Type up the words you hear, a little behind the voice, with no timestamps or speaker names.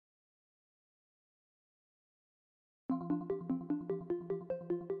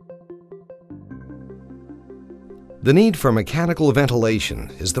The need for mechanical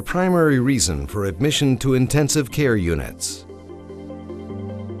ventilation is the primary reason for admission to intensive care units.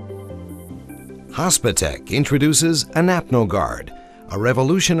 Hospitec introduces AnapnoGuard, a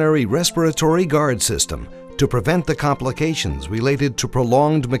revolutionary respiratory guard system to prevent the complications related to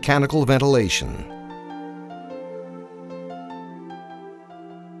prolonged mechanical ventilation.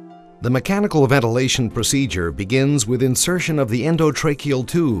 The mechanical ventilation procedure begins with insertion of the endotracheal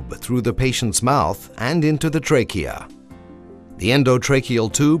tube through the patient's mouth and into the trachea. The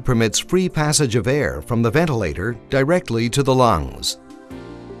endotracheal tube permits free passage of air from the ventilator directly to the lungs.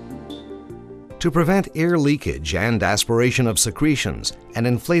 To prevent air leakage and aspiration of secretions, an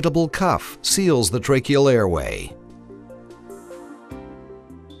inflatable cuff seals the tracheal airway.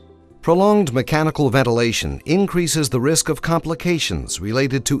 Prolonged mechanical ventilation increases the risk of complications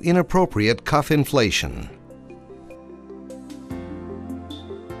related to inappropriate cuff inflation.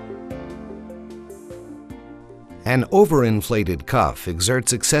 An overinflated cuff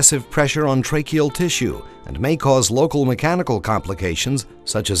exerts excessive pressure on tracheal tissue and may cause local mechanical complications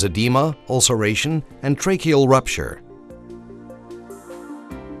such as edema, ulceration, and tracheal rupture.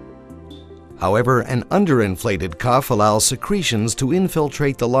 However, an underinflated cuff allows secretions to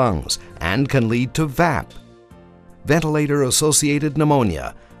infiltrate the lungs and can lead to VAP, ventilator-associated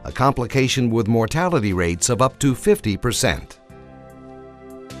pneumonia, a complication with mortality rates of up to 50%.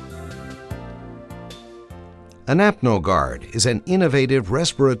 AnapnoGuard is an innovative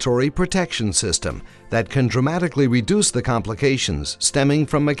respiratory protection system that can dramatically reduce the complications stemming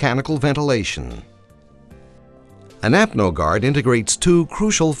from mechanical ventilation. AnapnoGuard integrates two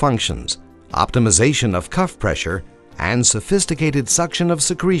crucial functions: optimization of cuff pressure and sophisticated suction of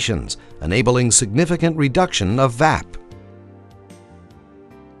secretions, enabling significant reduction of VAP.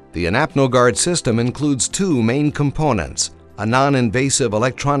 The AnapnoGuard system includes two main components: a non-invasive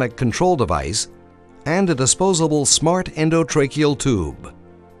electronic control device and a disposable smart endotracheal tube.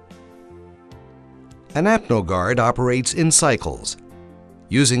 AnapnoGuard operates in cycles.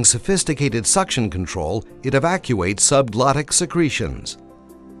 Using sophisticated suction control, it evacuates subglottic secretions.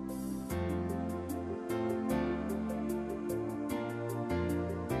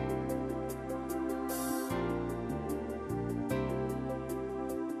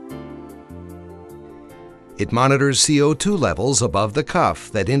 It monitors CO2 levels above the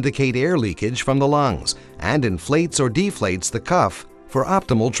cuff that indicate air leakage from the lungs and inflates or deflates the cuff for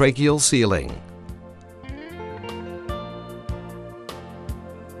optimal tracheal sealing.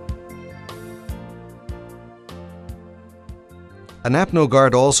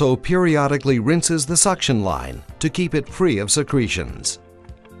 AnapnoGuard also periodically rinses the suction line to keep it free of secretions.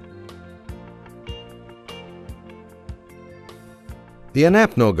 The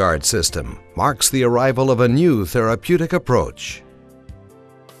AnapnoGuard system marks the arrival of a new therapeutic approach.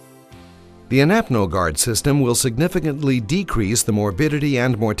 The AnapnoGuard system will significantly decrease the morbidity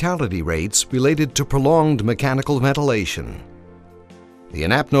and mortality rates related to prolonged mechanical ventilation. The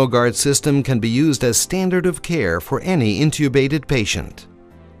AnapnoGuard system can be used as standard of care for any intubated patient.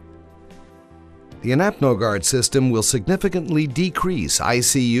 The AnapnoGuard system will significantly decrease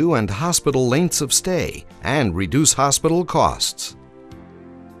ICU and hospital lengths of stay and reduce hospital costs.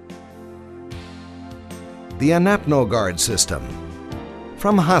 The AnapnoGuard system.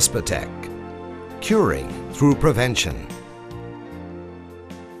 From Hospitec, curing through prevention.